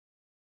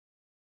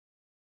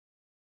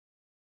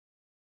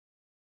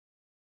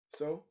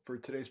So for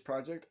today's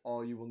project,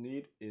 all you will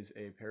need is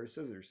a pair of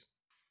scissors.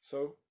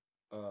 So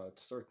to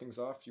start things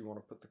off, you want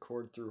to put the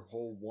cord through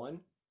hole 1,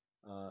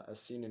 as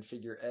seen in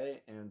figure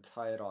A, and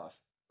tie it off.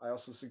 I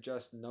also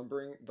suggest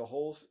numbering the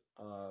holes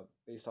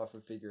based off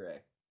of figure A.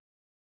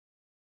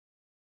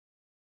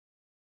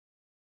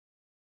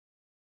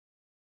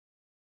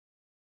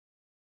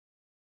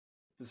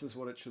 This is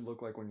what it should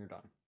look like when you're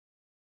done.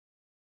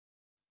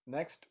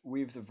 Next,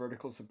 weave the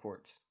vertical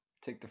supports.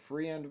 Take the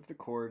free end of the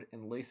cord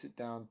and lace it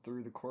down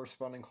through the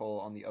corresponding hole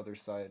on the other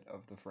side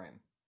of the frame.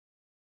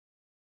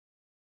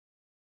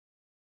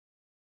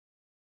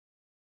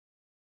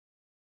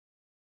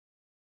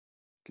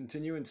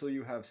 Continue until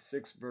you have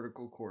 6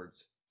 vertical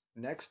cords.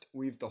 Next,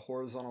 weave the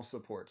horizontal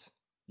supports.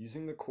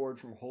 Using the cord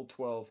from hole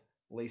 12,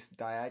 lace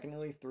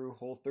diagonally through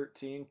hole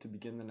 13 to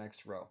begin the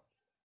next row.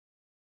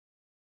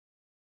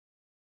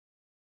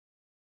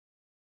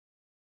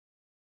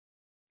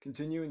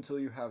 Continue until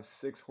you have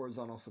 6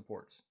 horizontal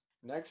supports.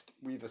 Next,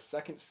 weave a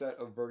second set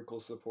of vertical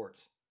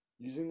supports.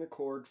 Using the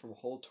cord from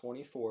hole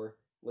 24,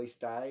 lace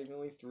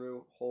diagonally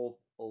through hole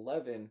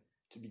 11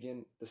 to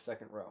begin the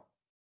second row.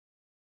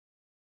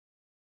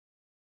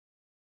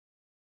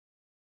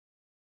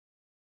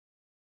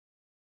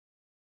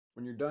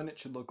 When you're done, it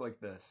should look like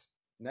this.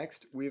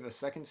 Next, we have a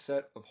second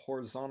set of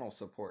horizontal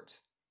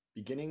supports.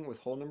 Beginning with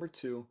hole number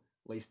 2,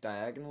 lace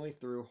diagonally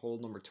through hole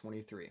number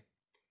 23.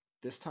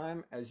 This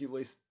time, as you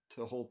lace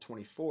to hole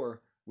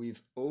 24,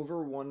 weave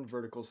over one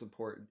vertical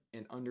support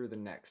and under the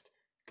next.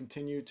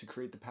 Continue to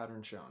create the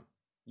pattern shown.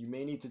 You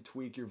may need to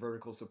tweak your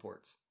vertical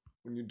supports.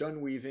 When you're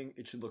done weaving,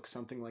 it should look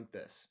something like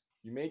this.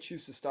 You may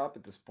choose to stop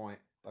at this point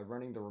by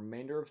running the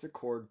remainder of the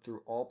cord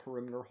through all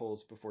perimeter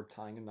holes before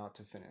tying a knot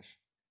to finish.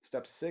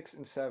 Steps 6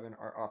 and 7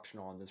 are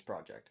optional on this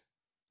project.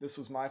 This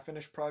was my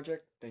finished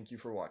project. Thank you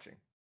for watching.